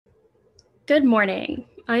Good morning.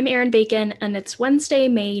 I'm Erin Bacon, and it's Wednesday,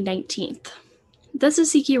 May 19th. This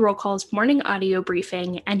is CQ Roll Call's morning audio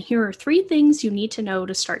briefing, and here are 3 things you need to know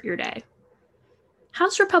to start your day.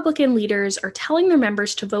 House Republican leaders are telling their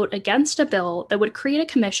members to vote against a bill that would create a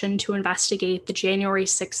commission to investigate the January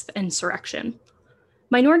 6th insurrection.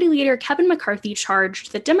 Minority Leader Kevin McCarthy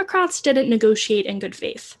charged that Democrats didn't negotiate in good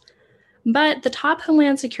faith. But the top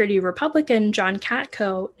Homeland Security Republican, John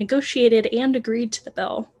Katko, negotiated and agreed to the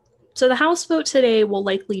bill. So the House vote today will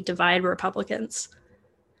likely divide Republicans.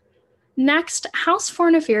 Next, House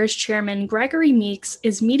Foreign Affairs Chairman Gregory Meeks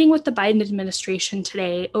is meeting with the Biden administration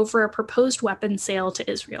today over a proposed weapons sale to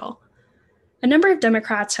Israel. A number of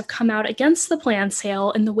Democrats have come out against the planned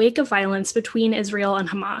sale in the wake of violence between Israel and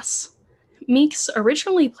Hamas. Meeks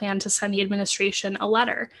originally planned to send the administration a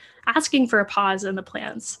letter asking for a pause in the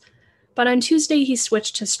plans, but on Tuesday he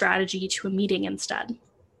switched his strategy to a meeting instead.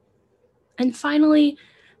 And finally,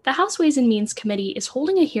 the House Ways and Means Committee is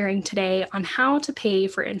holding a hearing today on how to pay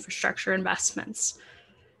for infrastructure investments.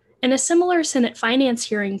 In a similar Senate finance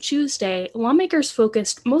hearing Tuesday, lawmakers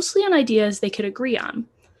focused mostly on ideas they could agree on.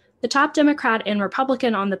 The top Democrat and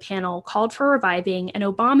Republican on the panel called for reviving an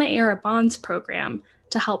Obama-era bonds program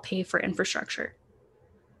to help pay for infrastructure.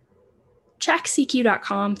 Check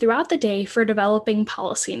CQ.com throughout the day for developing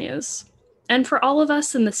policy news. And for all of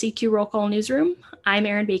us in the CQ Roll Call newsroom, I'm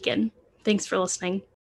Erin Bacon. Thanks for listening.